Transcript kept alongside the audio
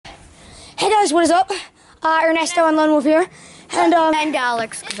Hey guys, what is up? Ernesto and Lone Wolf here. And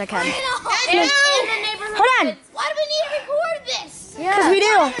Alex, because I can. Hold on. Why do we need to record this? Because we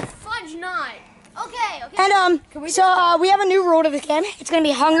do. Fudge not. Okay. And we have a new rule to this game. It's gonna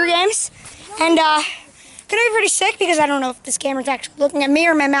be Hunger Games, and gonna be pretty sick because I don't know if this camera's actually looking at me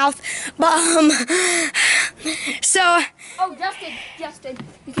or my mouth, but so. Oh, Justin,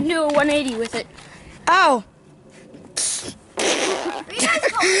 you can do a 180 with it. Oh.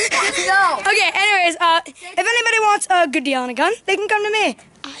 No. Okay, anyways, if anybody wants a good deal on a gun, they can come to me.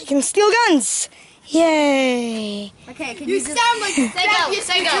 I can steal guns. Yay. Okay, can you sound like the crappiest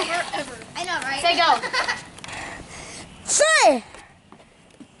YouTuber ever. I know, right? Say go. 3,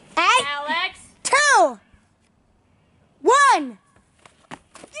 Alex. 2, 1.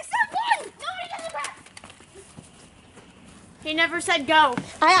 You said 1. Nobody does a rap. He never said go.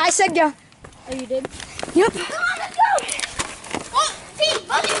 I said go. Oh, you did? Yep. Come on, let's go. Oh, team.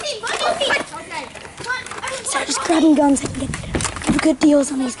 Okay. So just grabbing guns. I can give good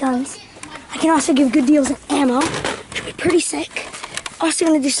deals on these guns. I can also give good deals on ammo. Should be pretty sick. Also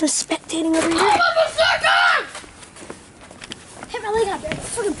gonna do some spectating over here. Hit my leg up there. It's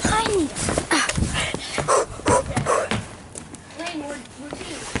fucking piney. Lane, we're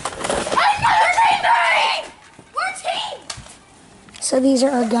team. Another team! We're team! So these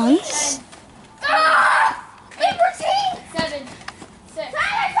are our guns. Wait, we're team! 7, 6,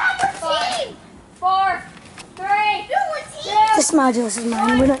 5, 4, 3, 2, we're team! This modulus is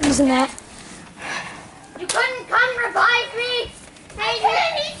mine. We're not using that. You couldn't come revive me! Hey,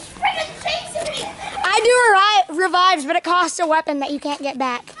 he's freaking chasing me! I do revives, but it costs a weapon that you can't get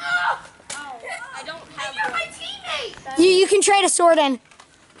back. Oh, I don't have You're my teammate! You can trade a sword in.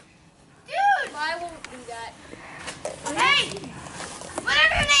 Dude! I won't do that. Hey!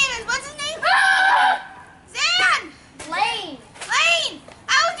 Whatever your name is, what's his name? Zan! Lane!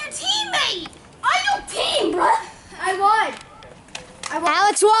 I was your teammate! I'm your team, bruh! I won!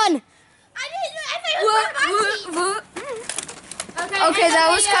 Alex won. I thought you were my team! Okay, that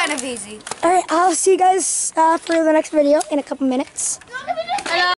was kind of easy. All right, I'll see you guys for the next video in a couple minutes. Look at